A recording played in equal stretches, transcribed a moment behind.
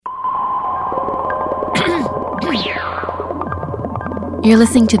You're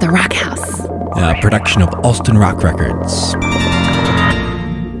listening to The Rock House, a production of Alston Rock Records.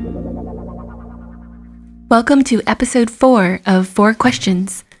 Welcome to episode 4 of 4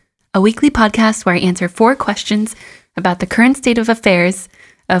 Questions, a weekly podcast where I answer 4 questions about the current state of affairs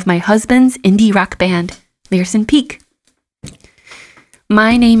of my husband's indie rock band, Learson Peak.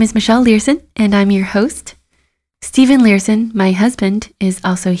 My name is Michelle Learson, and I'm your host. Stephen Learson, my husband, is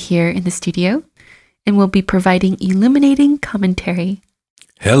also here in the studio and will be providing illuminating commentary.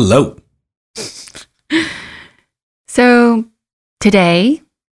 Hello. So today,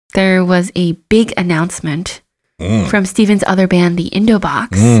 there was a big announcement from Stephen's other band, the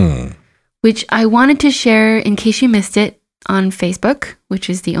Indobox, which I wanted to share in case you missed it on Facebook, which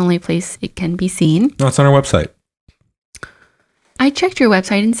is the only place it can be seen. No, it's on our website. I checked your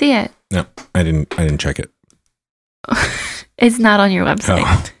website and see it. No, I didn't check it. It's not on your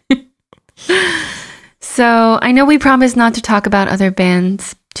website. Oh. So I know we promised not to talk about other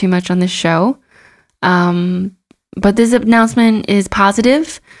bands too much on this show. But this announcement is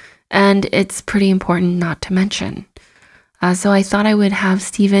positive and it's pretty important not to mention. So I thought I would have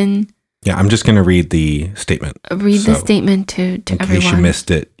Stephen... Yeah, I'm just going to read the statement. Read the statement to everyone. In case you missed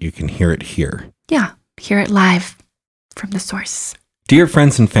it, you can hear it here. Yeah, hear it live from the source. Dear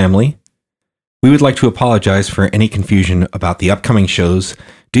friends and family, we would like to apologize for any confusion about the upcoming shows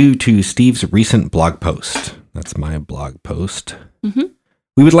due to Steve's recent blog post. That's my blog post. Mm-hmm.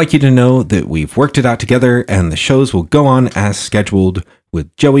 We would like you to know that we've worked it out together and the shows will go on as scheduled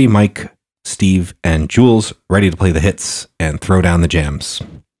with Joey, Mike, Steve, and Jules ready to play the hits and throw down the jams.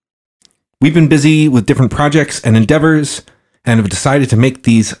 We've been busy with different projects and endeavors and have decided to make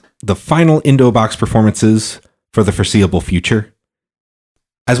these the final Indobox performances for the foreseeable future.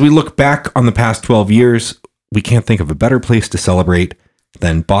 As we look back on the past 12 years, we can't think of a better place to celebrate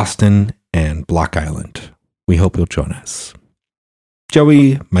than Boston and Block Island. We hope you'll join us.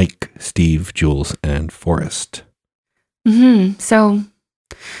 Joey, Mike, Steve, Jules, and Forrest. So,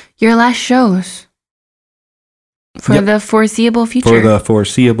 your last shows for the foreseeable future. For the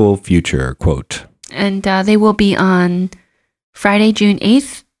foreseeable future, quote. And they will be on Friday, June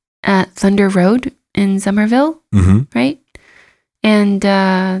 8th at Thunder Road in Somerville, right? And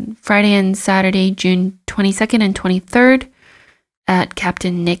Friday and Saturday, June 22nd and 23rd at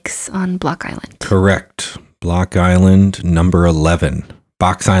Captain Nick's on Block Island. Correct. Block Island number 11.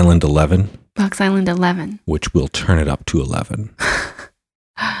 Box Island 11. Box Island 11. Which will turn it up to 11.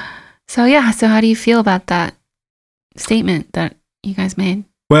 So how do you feel about that statement that you guys made?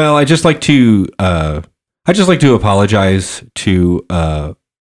 Well, I just like to apologize to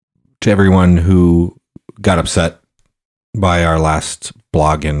everyone who got upset by our last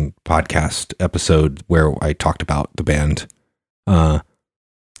blog and podcast episode where I talked about the band. Talking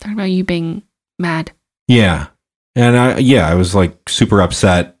about you being mad. Yeah. And I was like super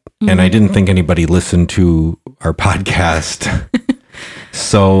upset and I didn't think anybody listened to our podcast.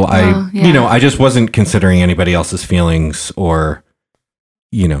 So I just wasn't considering anybody else's feelings or,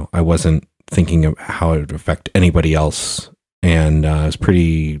 I wasn't thinking of how it would affect anybody else. And I was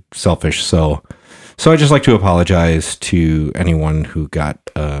pretty selfish. So I just like to apologize to anyone who got,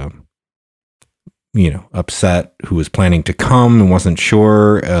 upset, who was planning to come and wasn't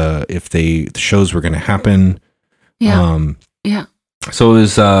sure if the shows were going to happen. Yeah. So it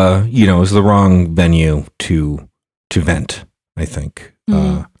was, it was the wrong venue to vent, I think,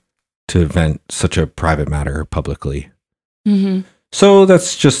 to vent such a private matter publicly. Mm-hmm. So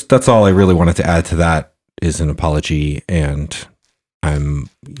that's all I really wanted to add to that is an apology. And I'm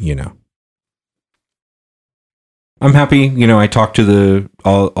happy. I talked to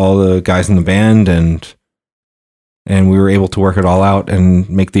all the guys in the band and we were able to work it all out and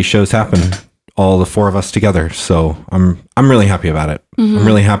make these shows happen. All the 4 of us together. So I'm really happy about it. I'm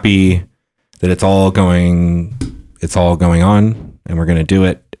really happy that it's all going on and we're going to do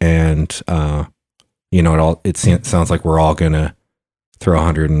it. And, it sounds like we're all going to throw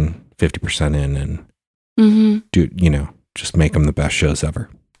 150% in and do, just make them the best shows ever.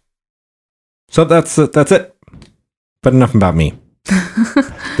 So that's it. But enough about me.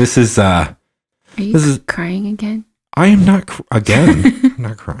 This is, Are you crying again? I am not again. I'm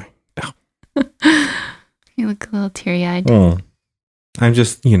not crying. No. You look a little teary-eyed. I'm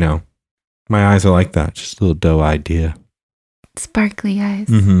just, my eyes are like that. Just a little doe idea. Sparkly eyes.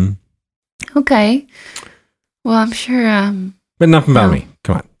 Mm-hmm. Okay. Well, I'm sure. But enough about me.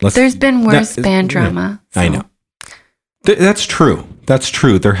 Come on. There's been worse band drama. So. I know. That's true. That's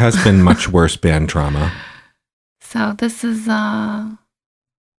true. There has been much worse band drama. So this is,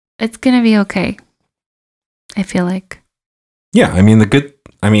 it's going to be okay. I feel like. Yeah.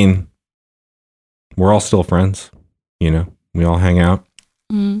 We're all still friends, we all hang out.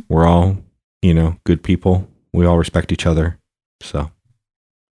 Mm. We're all, good people. We all respect each other. So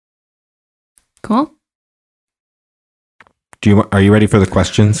Cool. Are you ready for the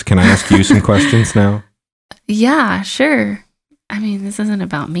questions? Can I ask you some questions now? Yeah, sure. I mean, this isn't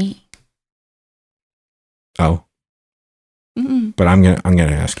about me. Oh. Mm-mm. But I'm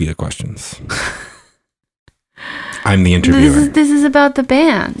gonna ask you the questions. I'm the interviewer. This is about the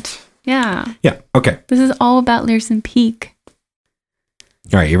band. Yeah. Yeah. Okay. This is all about Learson Peak.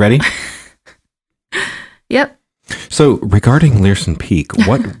 All right. You ready? Yep. So regarding Learson Peak,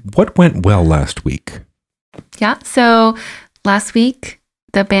 what went well last week? Yeah. So last week,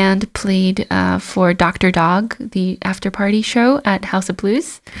 the band played for Dr. Dog, the after party show at House of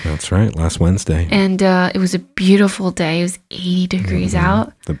Blues. That's right. Last Wednesday. And it was a beautiful day. It was 80 degrees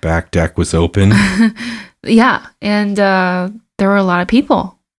out. The back deck was open. Yeah. And there were a lot of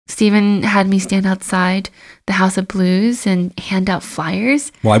people. Stephen had me stand outside the House of Blues and hand out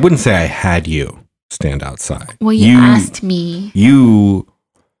flyers. Well, I wouldn't say I had you stand outside. Well, you asked me. You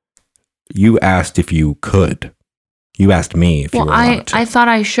asked if you could. You asked me if you were allowed to. I thought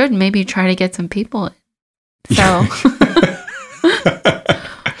I should maybe try to get some people in. So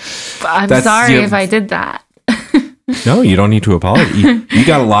I'm sorry if I did that. No, you don't need to apologize. You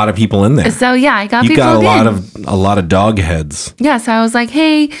got a lot of people in there. So yeah, I got you people got in. a lot of dog heads. Yeah, so I was like,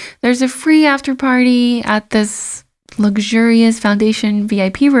 hey, there's a free after party at this luxurious Foundation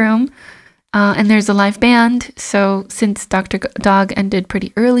VIP room. And there's a live band. So since Dr. Dog ended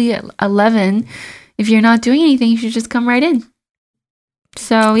pretty early at 11, if you're not doing anything, you should just come right in.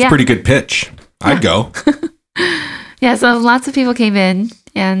 So yeah. Pretty good pitch. I'd go. Yeah, so lots of people came in.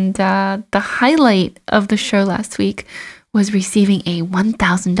 And the highlight of the show last week was receiving a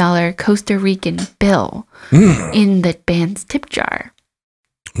 $1,000 Costa Rican bill in the band's tip jar.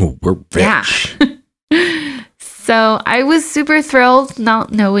 Oh, we're rich. Yeah. So I was super thrilled,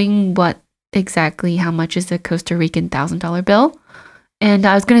 not knowing exactly how much is a Costa Rican $1,000 bill. And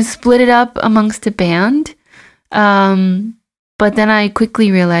I was going to split it up amongst the band. But then I quickly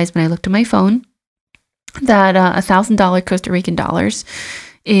realized when I looked at my phone that $1,000 Costa Rican dollars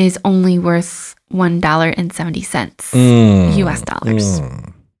is only worth $1.70 US dollars.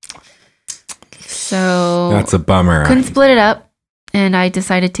 So that's a bummer. Couldn't split it up, and I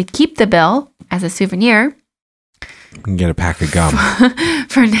decided to keep the bill as a souvenir. You can get a pack of gum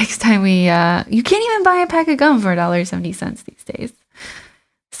for next time we. You can't even buy a pack of gum for $1.70 these days.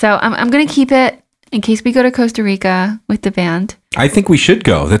 So I'm gonna keep it in case we go to Costa Rica with the band. I think we should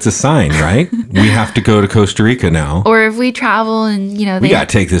go. That's a sign, right? We have to go to Costa Rica now. Or if we travel and, we got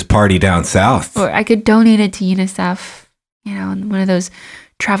to take this party down south. Or I could donate it to UNICEF, in one of those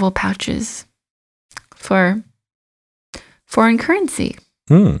travel pouches for foreign currency.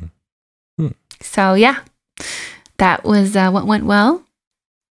 So, yeah, that was what went well.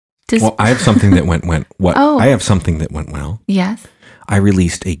 Well, I have something that went well. Oh. I have something that went well. Yes. I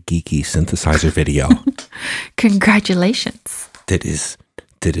released a geeky synthesizer video. Congratulations. That is,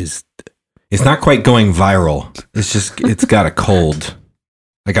 it's not quite going viral. It's got a cold.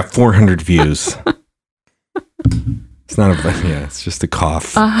 I got 400 views. It's not it's just a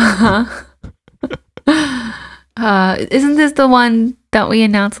cough. Isn't this the one that we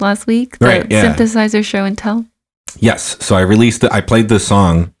announced last week? The right, yeah. Synthesizer Show and Tell? Yes. So I played the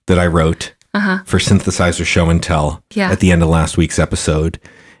song that I wrote for Synthesizer Show and Tell at the end of last week's episode.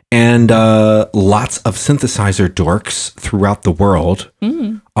 And lots of synthesizer dorks throughout the world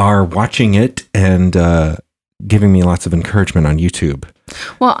are watching it and giving me lots of encouragement on YouTube.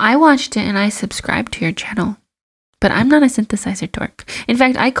 Well, I watched it and I subscribed to your channel, but I'm not a synthesizer dork. In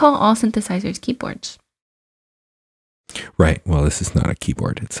fact, I call all synthesizers keyboards. Right. Well, this is not a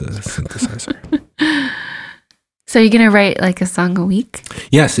keyboard. It's a synthesizer. So you're going to write like a song a week?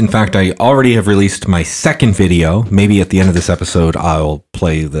 Yes. In fact, I already have released my second video. Maybe at the end of this episode, I'll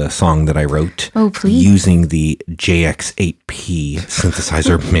play the song that I wrote. Oh, please. Using the JX8P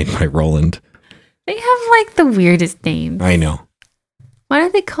synthesizer made by Roland. They have like the weirdest names. I know. Why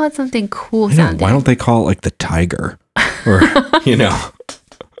don't they call it something cool sounding? Why don't they call it like the Tiger? Or,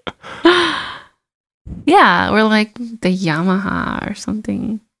 Yeah, or like the Yamaha or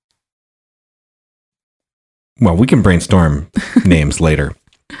something. Well, we can brainstorm names later.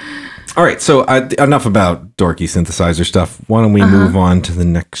 All right, so enough about dorky synthesizer stuff. Why don't we move on to the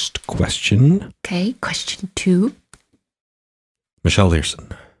next question? Okay, question 2. Michelle Learson.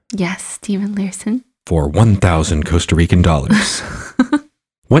 Yes, Stephen Learson. For 1,000 Costa Rican dollars.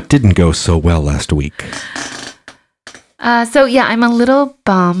 What didn't go so well last week? I'm a little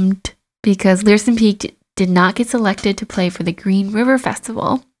bummed because Learson Peak did not get selected to play for the Green River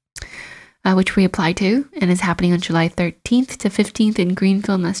Festival. which we applied to and is happening on July 13th to 15th in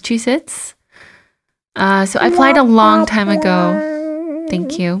Greenfield, Massachusetts. So I applied a long time ago.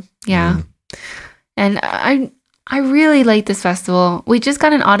 Thank you. Yeah. And I really like this festival. We just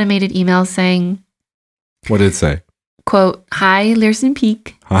got an automated email saying... What did it say? Quote, "Hi, Learson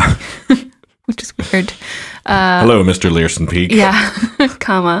Peak." Which is weird. Hello, Mr. Learson Peak. Yeah,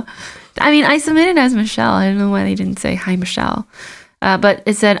 comma. I mean, I submitted as Michelle. I don't know why they didn't say, "Hi, Michelle." But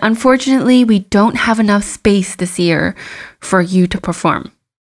it said, "Unfortunately, we don't have enough space this year for you to perform.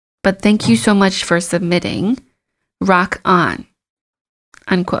 But thank you so much for submitting. Rock on."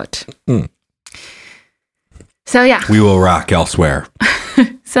 Unquote. So yeah. We will rock elsewhere.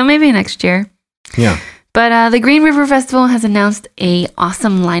 So maybe next year. Yeah. But the Green River Festival has announced a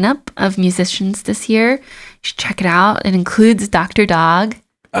awesome lineup of musicians this year. You should check it out. It includes Dr. Dog.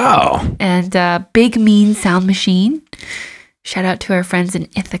 Oh. And Big Mean Sound Machine. Shout out to our friends in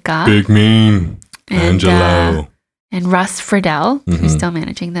Ithaca. Big Mean. Angelo. And Russ Friedel, who's still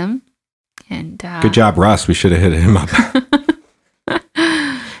managing them. And good job, Russ. We should have hit him up.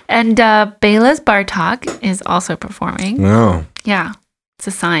 And Belas Bartok is also performing. Oh. Yeah. It's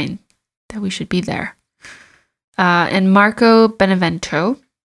a sign that we should be there. And Marco Benevento,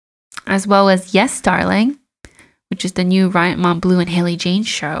 as well as Yes Darling, which is the new Riot Mom Blue and Haley Jane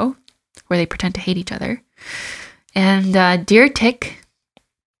show where they pretend to hate each other. And Dear Tick.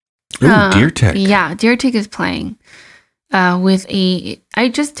 Ooh, Dear Tick. Yeah, Dear Tick is playing with I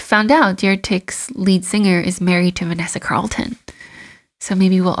just found out Dear Tick's lead singer is married to Vanessa Carlton. So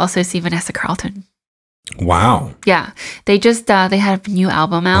maybe we'll also see Vanessa Carlton. Wow. Yeah. They just, they had a new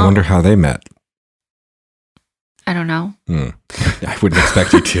album out. I wonder how they met. I don't know. I wouldn't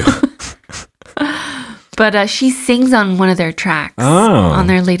expect you to. But she sings on one of their tracks on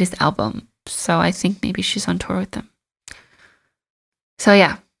their latest album. So I think maybe she's on tour with them. So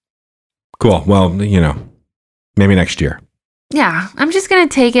yeah. Cool. Well, maybe next year. Yeah. I'm just going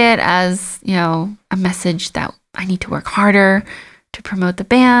to take it as, a message that I need to work harder to promote the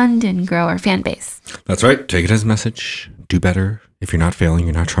band and grow our fan base. That's right. Take it as a message. Do better. If you're not failing,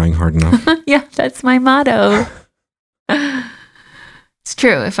 you're not trying hard enough. Yeah, that's my motto. It's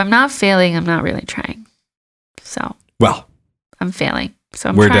true. If I'm not failing, I'm not really trying. So. Well. I'm failing.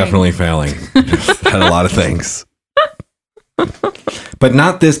 So we're definitely failing at a lot of things. But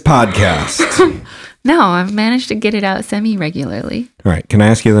not this podcast. No, I've managed to get it out semi-regularly. All right. Can I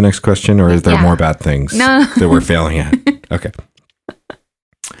ask you the next question, or is there more bad things that we're failing at? Okay.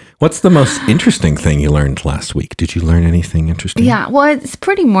 What's the most interesting thing you learned last week? Did you learn anything interesting? Yeah, well, it's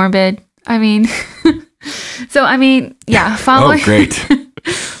pretty morbid. I mean, following oh, great.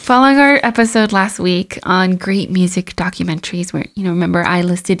 Following our episode last week on great music documentaries where, remember I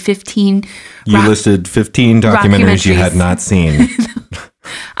listed 15 You listed 15 documentaries you had not seen.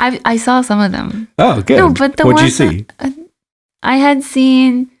 I saw some of them. Oh, good. No, but what'd you see? I had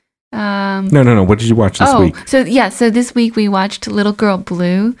seen No. What did you watch this week? So this week we watched Little Girl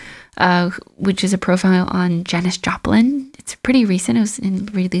Blue, which is a profile on Janis Joplin. It's pretty recent. It was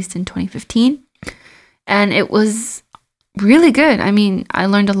released in 2015. And it was really good. I mean, I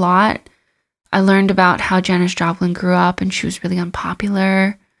learned a lot. I learned about how Janis Joplin grew up and she was really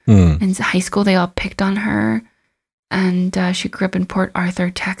unpopular. In high school, they all picked on her. And she grew up in Port Arthur,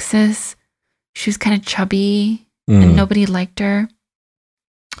 Texas. She was kind of chubby and nobody liked her.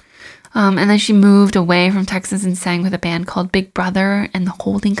 And then she moved away from Texas and sang with a band called Big Brother and the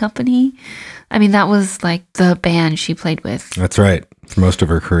Holding Company. I mean, that was like the band she played with. That's right. For most of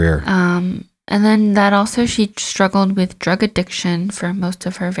her career. And then that also, she struggled with drug addiction for most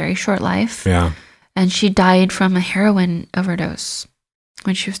of her very short life. Yeah. And she died from a heroin overdose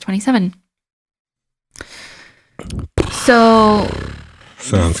when she was 27. So.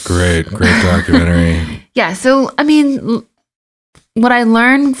 Sounds great. Great documentary. Yeah. So, I mean, what I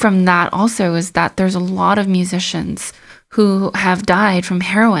learned from that also is that there's a lot of musicians who have died from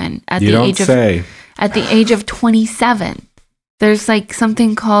heroin at the age of 27. There's like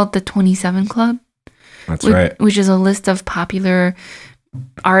something called the 27 Club. That's right. Which is a list of popular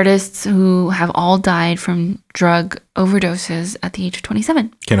artists who have all died from drug overdoses at the age of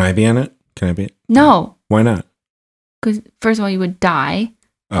 27. Can I be in it? Can I be? No. Why not? Because first of all, you would die.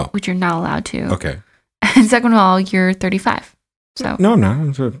 Oh. Which you're not allowed to. Okay. And second of all, you're 35. So. No, I'm not.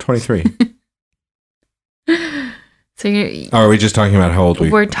 I'm 23. So are we just talking about how old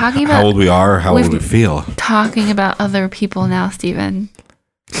we're talking about how old we are, how old we feel? Talking about other people now, Stephen.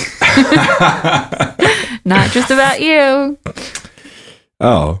 Not just about you.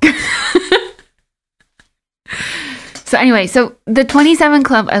 Oh. So anyway, so the 27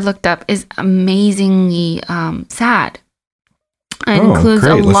 Club I looked up is amazingly sad. It includes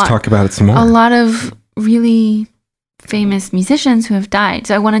great. Let's talk about it some more. A lot of really famous musicians who have died.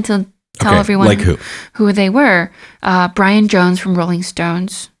 So I wanted to tell everyone like who they were. Brian Jones from Rolling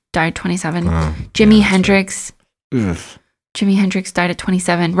Stones died 27. Jimi Hendrix. Jimi Hendrix died at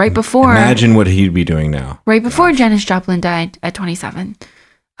 27. Right before. Imagine what he'd be doing now. Right before Janis Joplin died at 27.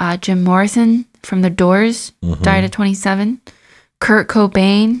 Jim Morrison from The Doors died at 27. Kurt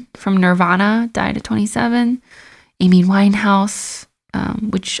Cobain from Nirvana died at 27. Amy Winehouse,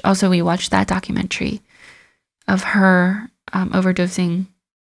 which also we watched that documentary of her overdosing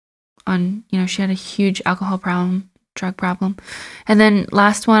on, she had a huge alcohol problem, drug problem. And then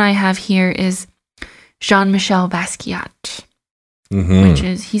last one I have here is Jean-Michel Basquiat, which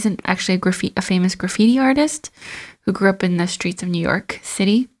is, he's actually a famous graffiti artist who grew up in the streets of New York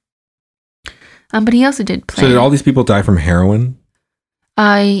City. But he also did play. So did all these people die from heroin?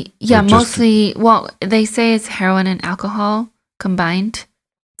 Yeah, mostly. Well, they say it's heroin and alcohol combined.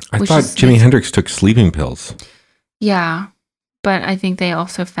 I thought Jimi Hendrix took sleeping pills. Yeah, but I think they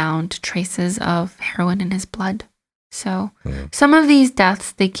also found traces of heroin in his blood. So some of these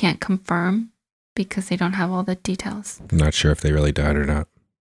deaths they can't confirm because they don't have all the details. I'm not sure if they really died or not.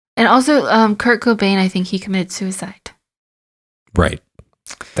 And also, Kurt Cobain, I think he committed suicide. Right.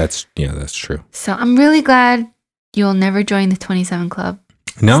 That's true. So I'm really glad you'll never join the 27 Club.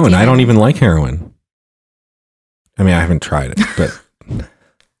 No, Steven. And I don't even like heroin. I mean, I haven't tried it, but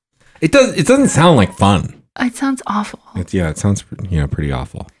it doesn't sound like fun. It sounds awful. It sounds pretty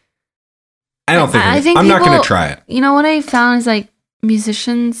awful. I don't think I'm not going to try it. You know what I found is like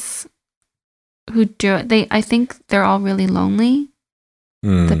musicians who do it, I think they're all really lonely.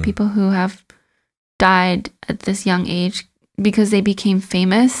 The people who have died at this young age because they became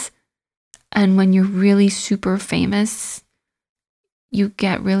famous. And when you're really super famous, you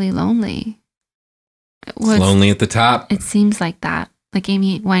get really lonely. It's lonely at the top. It seems like that. Like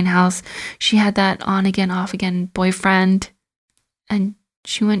Amy Winehouse, she had that on again, off again boyfriend, and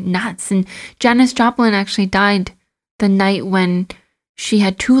she went nuts. And Janis Joplin actually died the night when she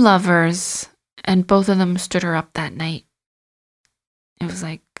had two lovers, and both of them stood her up that night. It was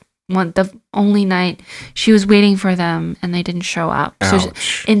like the only night she was waiting for them, and they didn't show up. Ouch. So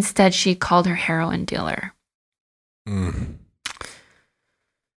instead, she called her heroin dealer.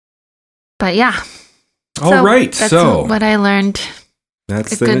 But yeah. All right. So what I learned.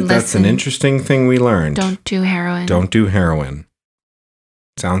 That's an interesting thing we learned. Don't do heroin. Don't do heroin.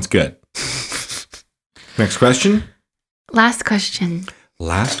 Sounds good. Next question. Last question.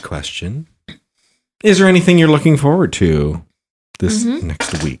 Is there anything you're looking forward to this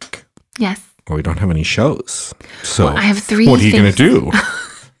next week? Yes. Well, we don't have any shows. So I have 3 What are you going to do?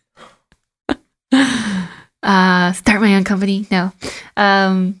 Start my own company? No.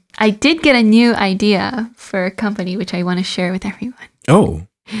 I did get a new idea for a company, which I want to share with everyone. Oh.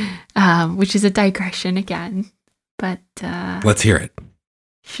 Which is a digression again. But let's hear it.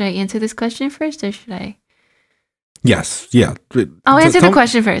 Should I answer this question first or should I? Yes. Yeah. I'll answer the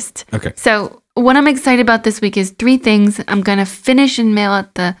question first. Okay. So what I'm excited about this week is 3 things I'm going to finish and mail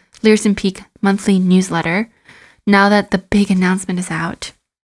at the Learson and Peak monthly newsletter now that the big announcement is out.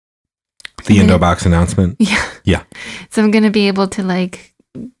 The Indobox announcement? Yeah. So I'm going to be able to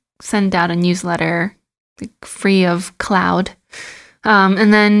send out a newsletter free of cloud.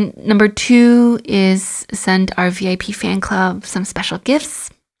 And then number 2 is send our VIP fan club some special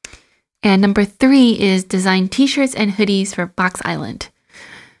gifts. And number 3 is design t-shirts and hoodies for Box Island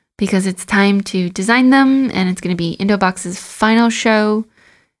because it's time to design them and it's going to be Indobox's final show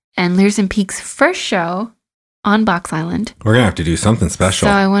and Learson Peak's first show on Box Island. We're going to have to do something special.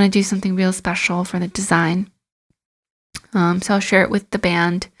 So I want to do something real special for the design. So I'll share it with the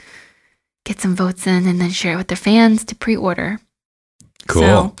band, get some votes in, and then share it with the fans to pre-order. Cool.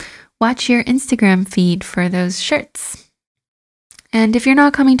 So watch your Instagram feed for those shirts. And if you're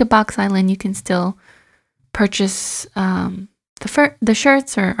not coming to Box Island, you can still purchase the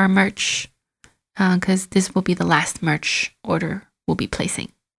shirts or our merch because this will be the last merch order we'll be placing.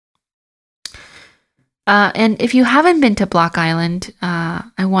 And if you haven't been to Block Island,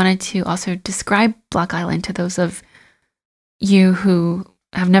 I wanted to also describe Block Island to those of you who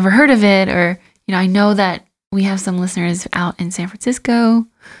have never heard of it, or I know that we have some listeners out in San Francisco,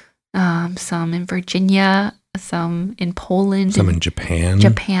 some in Virginia, some in Poland, some in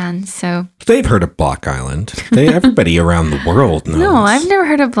Japan. So they've heard of Block Island. Everybody around the world knows. No, I've never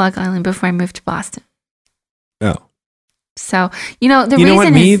heard of Block Island before I moved to Boston. Oh. So, the reason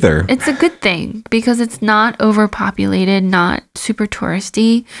what? Me is either. It's a good thing because it's not overpopulated, not super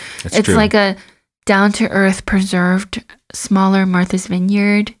touristy. It's true. like a down-to-earth, preserved, smaller Martha's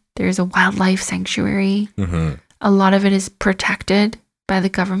Vineyard. There's a wildlife sanctuary. a lot of it is protected by the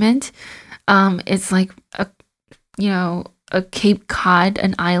government. It's like a Cape Cod,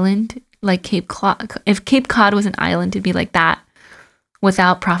 an island, like Cape Cod. If Cape Cod was an island, it'd be like that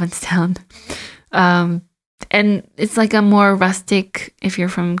without Provincetown. And it's like a more rustic, if you're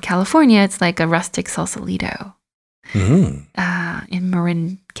from California, it's like a rustic Sausalito in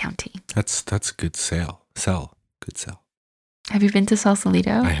Marin County. That's a good good sell. Have you been to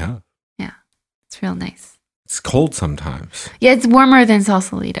Sausalito? I have. Yeah, it's real nice. It's cold sometimes. Yeah, it's warmer than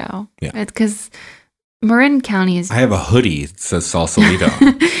Sausalito. Yeah. It's because Marin County is... I have a hoodie that says Sausalito.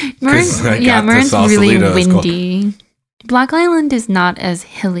 Marin's really windy. Block Island is not as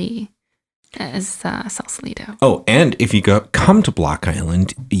hilly as Sausalito. Oh, and if you come to Block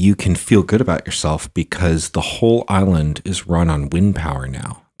Island, you can feel good about yourself because the whole island is run on wind power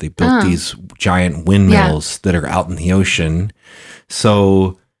now. They built these giant windmills that are out in the ocean.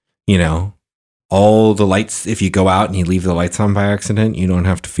 So, all the lights, if you go out and you leave the lights on by accident, you don't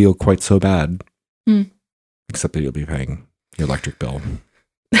have to feel quite so bad. Except that you'll be paying your electric bill.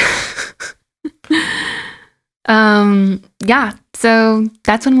 Yeah, so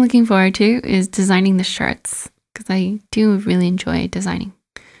that's what I'm looking forward to, is designing the shirts, because I do really enjoy designing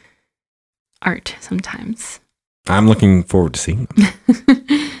art sometimes. I'm looking forward to seeing them.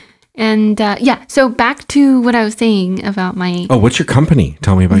 And so back to what I was saying about my what's your company?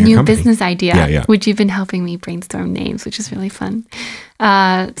 Tell me about your new company. business idea, which you've been helping me brainstorm names, which is really fun.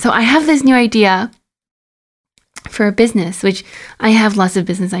 So I have this new idea for a business, which I have lots of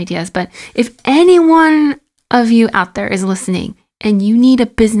business ideas, but if anyone of you out there is listening and you need a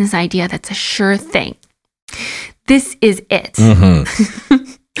business idea that's a sure thing, this is it.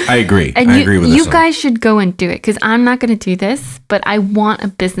 I agree. And I agree with this. You guys should go and do it, because I'm not going to do this, but I want a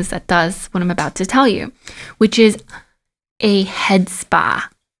business that does what I'm about to tell you, which is a head spa.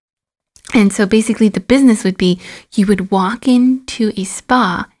 And so basically the business would be, you would walk into a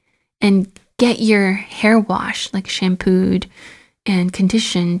spa and get your hair washed, like shampooed and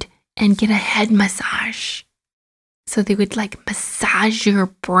conditioned, and get a head massage. So they would like massage your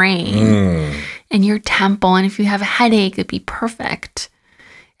brain and your temple. And if you have a headache, it'd be perfect.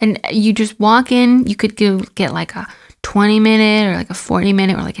 And you just walk in, you could go get like a 20-minute or like a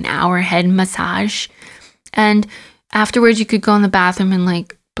 40-minute or like an hour head massage. And afterwards you could go in the bathroom and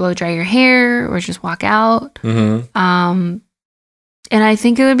like blow dry your hair or just walk out. And I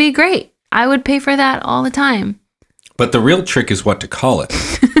think it would be great. I would pay for that all the time. But the real trick is what to call it.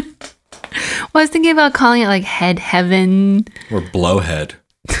 Well, I was thinking about calling it like Head Heaven. Or Blowhead.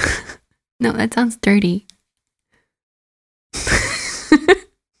 No, that sounds dirty.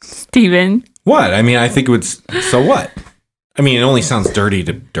 Steven. What? I mean, I think it would... So what? I mean, it only sounds dirty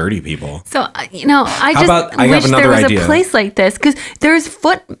to dirty people. So, I wish there was a place like this. Because there's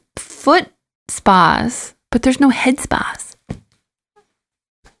foot spas, but there's no head spas.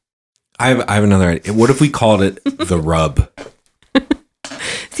 I have another idea. What if we called it The Rub?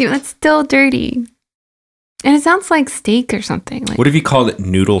 See, that's still dirty. And it sounds like steak or something. Like, what if you called it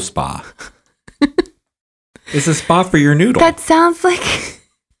Noodle Spa? It's a spa for your noodle. That sounds like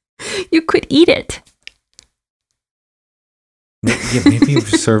you could eat it. Yeah, maybe you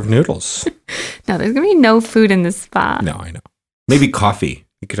serve noodles. No, there's going to be no food in this spa. No, I know. Maybe coffee.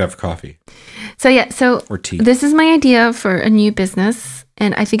 You could have coffee. So or tea. This is my idea for a new business,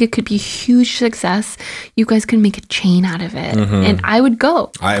 and I think it could be a huge success. You guys can make a chain out of it, and I would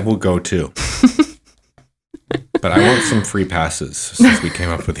go. I will go too. But I want some free passes since we came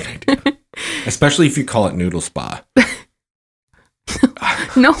up with the idea. Especially if you call it Noodle Spa.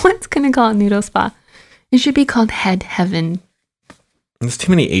 No one's going to call it Noodle Spa. It should be called Head Heaven. There's too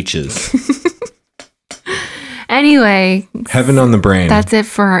many H's. Anyway. Heaven on the brain. That's it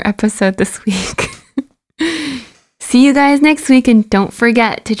for our episode this week. See you guys next week, and don't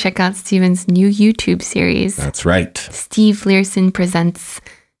forget to check out Steven's new YouTube series. That's right. Steve Learson Presents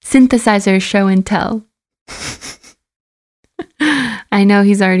Synthesizer Show and Tell. I know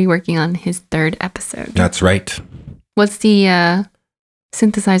he's already working on his 3rd episode. That's right. What's the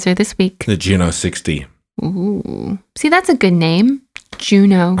synthesizer this week? The Juno 60. Ooh. See, that's a good name.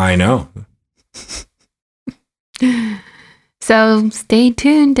 Juno. I know. So stay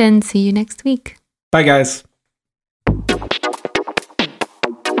tuned and see you next week. Bye, guys.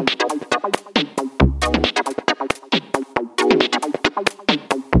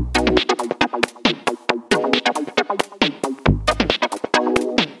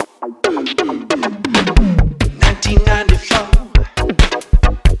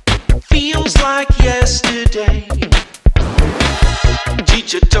 Feels like yesterday.